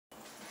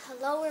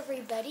Hello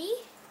everybody,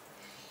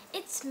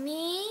 it's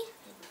me,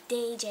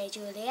 DJ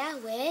Julia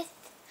with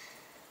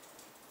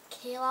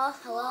Kayla.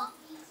 Hello.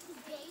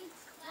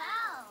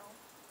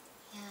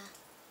 Yeah.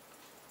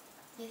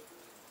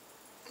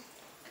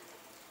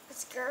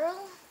 This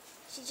girl,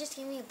 she just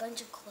gave me a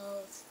bunch of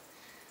clothes.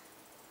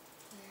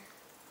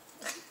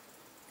 Yeah.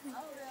 Oh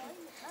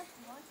really? That's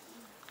lucky.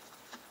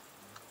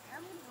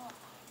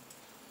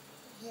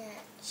 Here,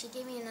 she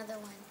gave me another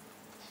one.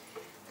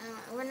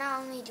 We're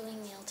not only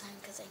doing nail time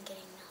because I'm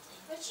getting nothing.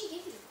 What did she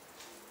give you?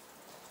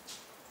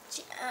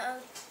 She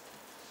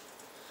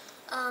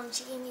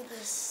gave me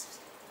this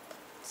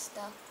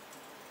stuff.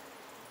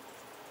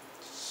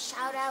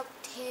 Shout out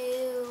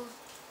to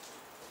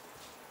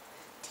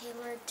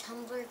Taylor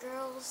Tumblr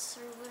Girls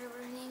or whatever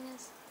her name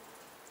is.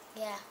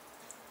 Yeah.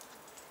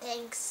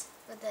 Thanks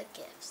for the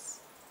gifts.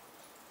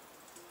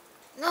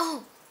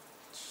 No!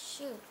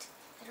 Shoot.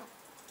 I don't.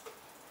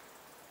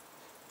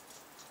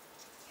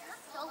 You're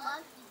so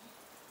lucky.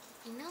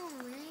 I know,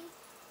 right?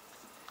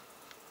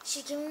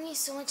 She gave me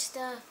so much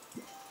stuff.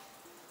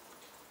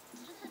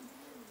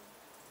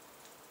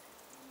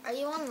 Are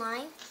you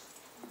online?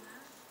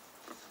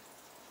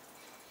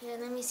 Here,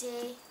 let me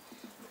see.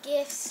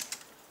 Gifts.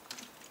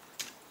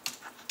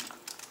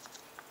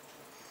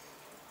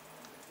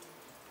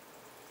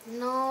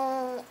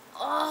 No.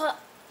 Oh.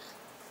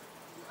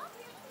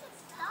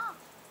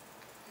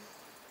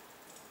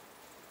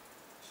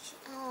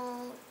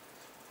 Oh.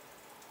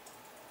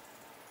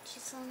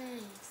 She's so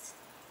nice.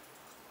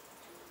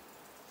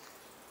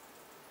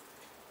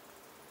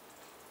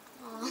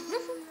 Oh.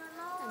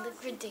 I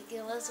look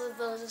ridiculous with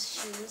those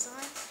shoes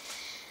on.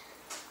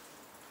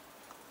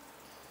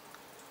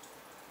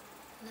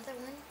 Another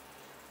one.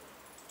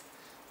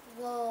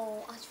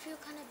 Whoa, I feel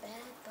kind of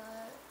bad,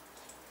 but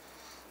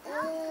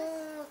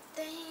oh,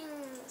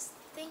 thanks.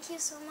 Thank you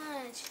so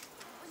much.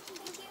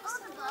 Thank you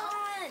so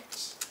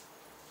much.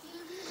 Do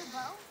you need a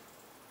bow?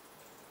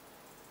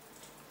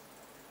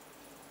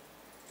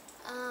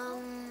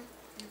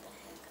 What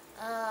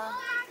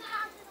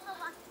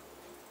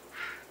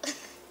the heck?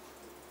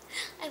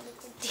 I look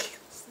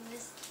ridiculous in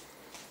this.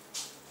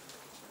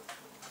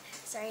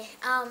 Sorry.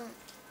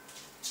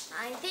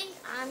 I think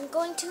I'm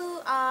going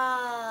to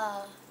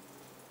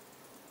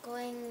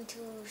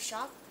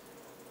shop.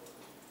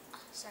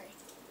 Sorry.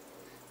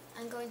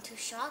 I'm going to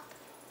shop.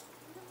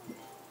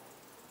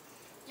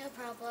 No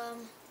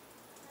problem.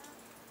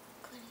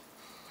 Quitting.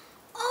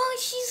 Oh,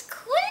 she's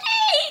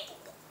quitting!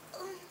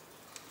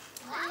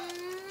 What?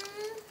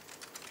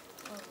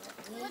 Oh, let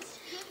me. What's she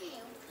give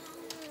you? Oh,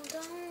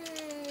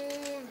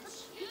 don't. What's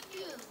she give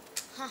you?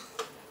 Huh.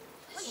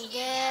 What's she give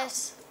Yes.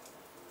 you?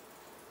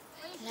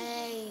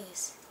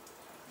 Please.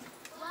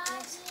 What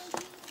did she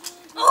give you?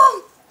 Oh!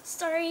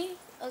 Sorry.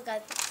 Oh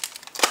god.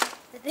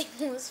 The thing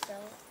almost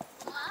fell.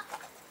 What?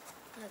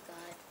 Oh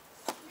god.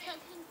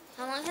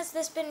 How long has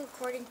this been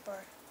recording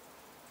for?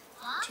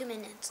 Huh? 2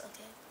 minutes,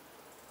 okay.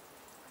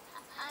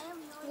 I am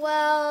not.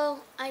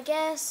 Well, I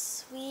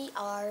guess we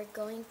are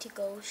going to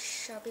go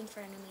shopping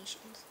for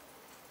animations.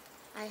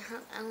 I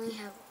only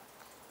have...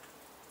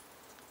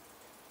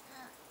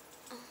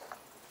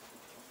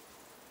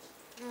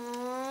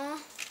 Aww.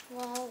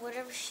 Well,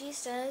 whatever she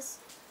says.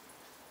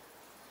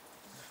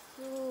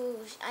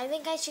 Ooh, I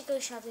think I should go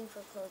shopping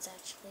for clothes,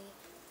 actually.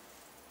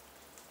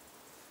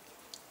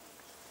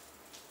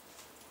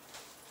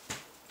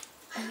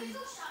 I can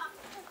go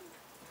shopping.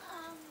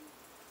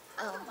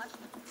 Oh. But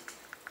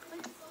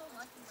it's so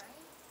lucky,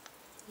 right?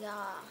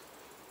 Yeah.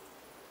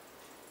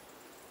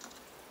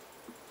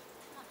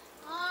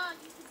 Oh,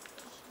 you can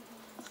push me.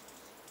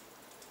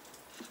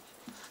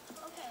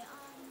 Okay,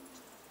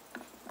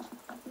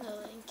 No,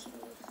 thank you.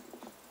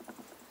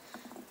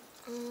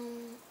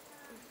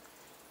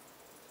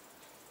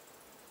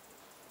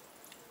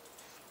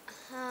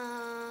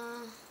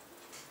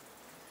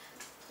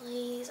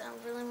 Please, I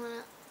really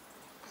wanna.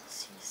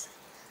 Seriously,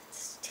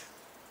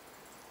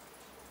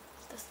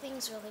 the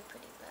thing's really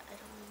pretty, but I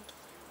don't want to.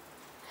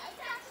 it's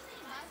actually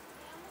nice for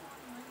me. I'm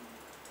on money.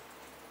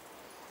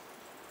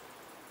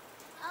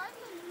 I like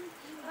the new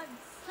thing, but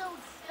it's so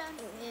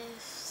expensive.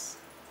 Yes.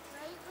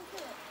 Right? Look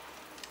at it.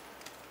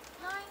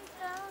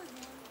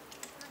 9,000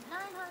 or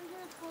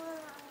 900 for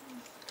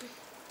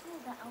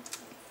the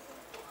outfit.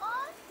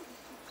 Oh,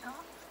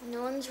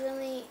 No one's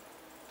really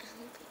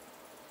helping.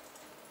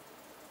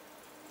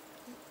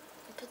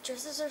 But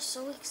dresses are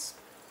so expensive.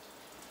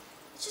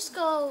 Let's just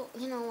go.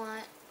 You know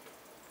what?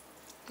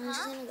 I'm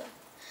just gonna go.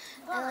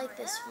 I like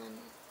this one.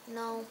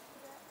 No,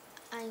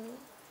 I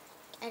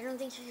don't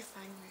think you can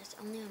find Rare. It's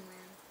only on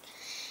Rare.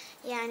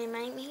 Yeah, and it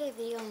might make a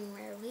video on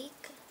Rare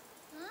Week.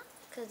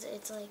 Because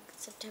it's like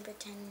September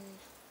 10,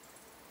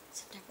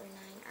 September 9.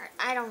 Or,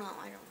 I don't know.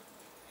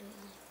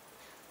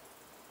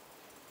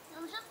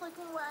 I'm just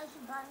looking what I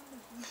should buy in the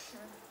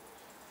future.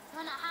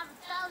 When I have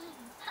 1,000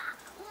 stock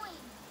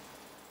coins.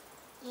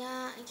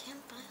 Yeah, I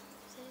can't buy all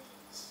of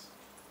this.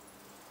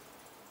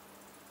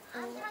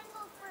 I'm trying to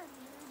look for a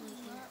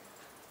nerdy look.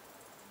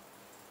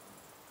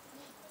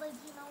 Like,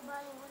 you know,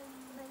 by what I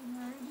mean by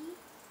nerdy?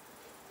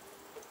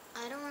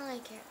 I don't really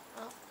care.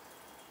 Oh,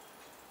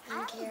 I I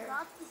don't haven't care.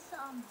 got this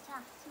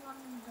tattoo on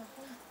the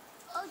whole.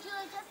 Oh,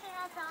 Julie, just saying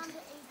I found a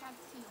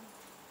tattoo.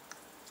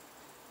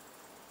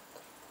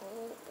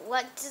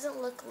 What does it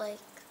look like?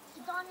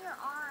 It's on your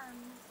arm.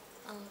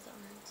 Oh, the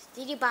orange.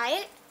 Did you buy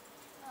it?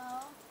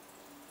 No.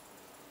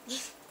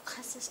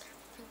 Glasses are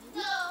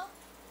really. No.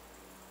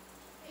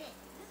 Okay,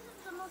 this is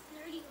the most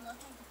nerdy look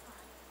I could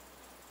find.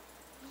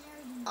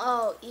 Nerdy.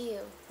 Oh, ew,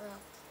 bro.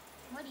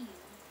 What are you?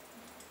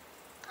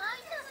 I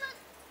just look.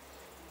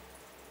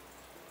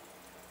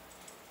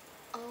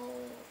 Oh.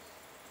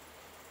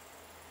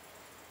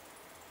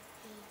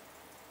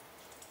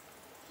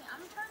 Okay,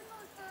 I'm trying to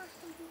look for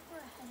something for a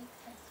head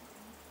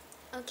accessory.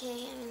 Okay,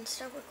 I'm gonna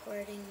start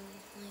recording,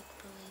 like,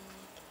 probably,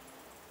 like,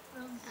 I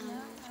don't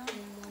know,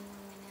 in 1 more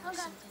minute or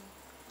something.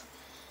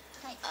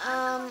 Okay.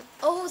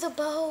 Oh, the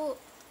boat.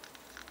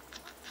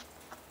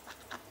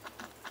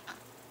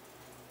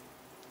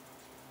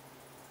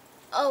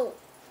 Oh,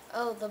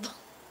 the boat.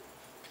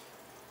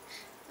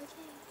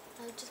 Okay,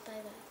 I'll just buy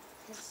that.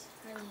 It's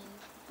hardly any.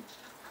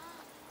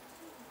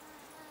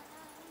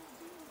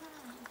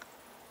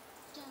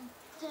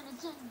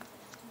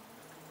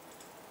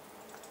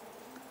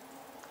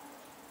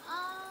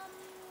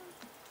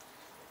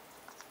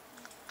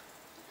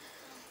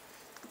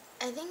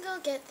 I think I'll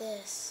get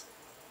this,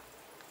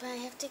 but I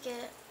have to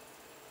get.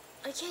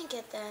 I can't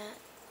get that.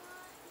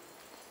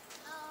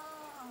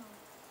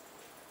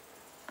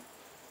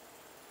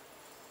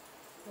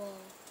 Whoa.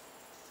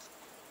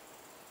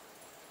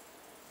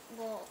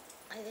 Well,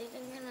 I think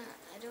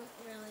I don't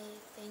really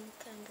think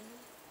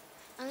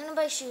I'm gonna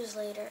buy shoes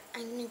later.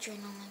 I'm gonna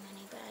drain all my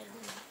money, but I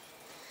don't know.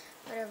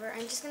 Whatever,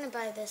 I'm just gonna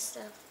buy this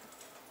stuff.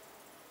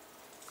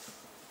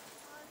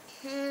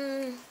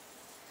 Let's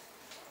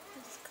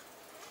go.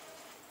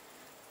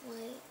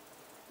 Wait,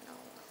 no.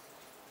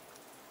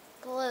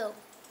 Blue.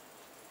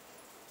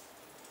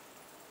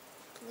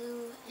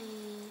 Blue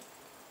and...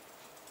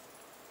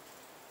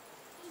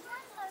 These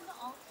ones are the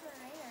ultra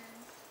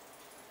rares.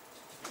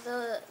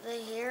 The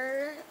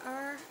hair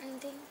are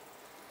anything?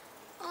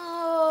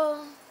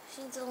 Oh,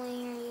 she's a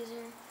linear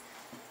user.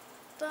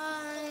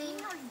 Bye.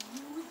 Linear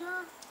user?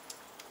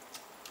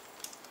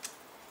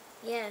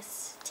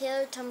 Yes,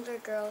 Taylor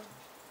Tumblr girl.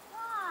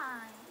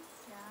 Why?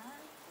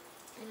 Sad.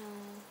 I know.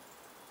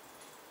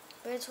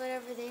 But it's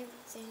whatever they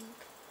think.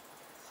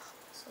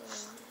 So,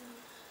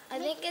 I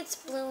think it's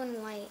blue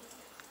and white.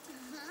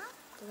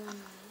 Blue and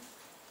white.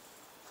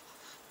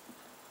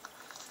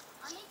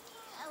 I'm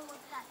making a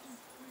look that is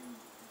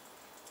green.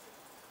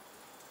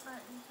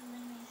 But it's a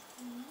really nice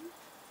green.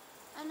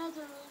 And it's a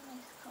really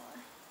nice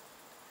color.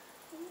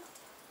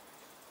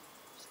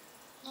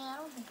 Yeah, I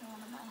don't think I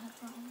want to buy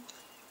headphones.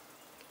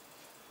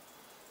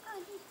 Oh,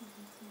 this is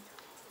easy.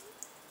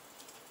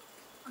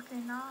 Okay,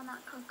 no,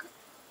 not cook.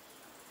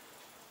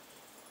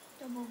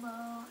 Double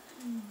bow.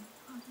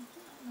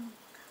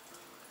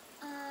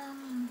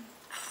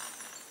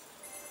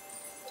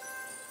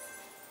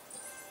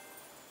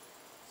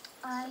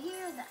 I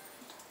hear that.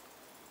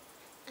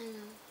 I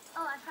know.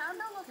 Oh, I found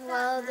a look.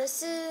 Well,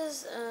 this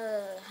is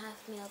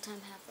half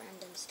mealtime, half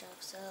random stuff.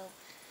 So,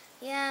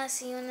 yeah,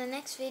 see you in the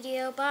next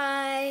video.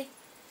 Bye.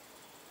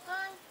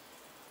 Bye.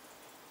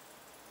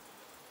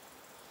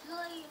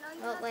 Julie, you know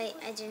you Oh, have wait,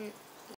 to I didn't.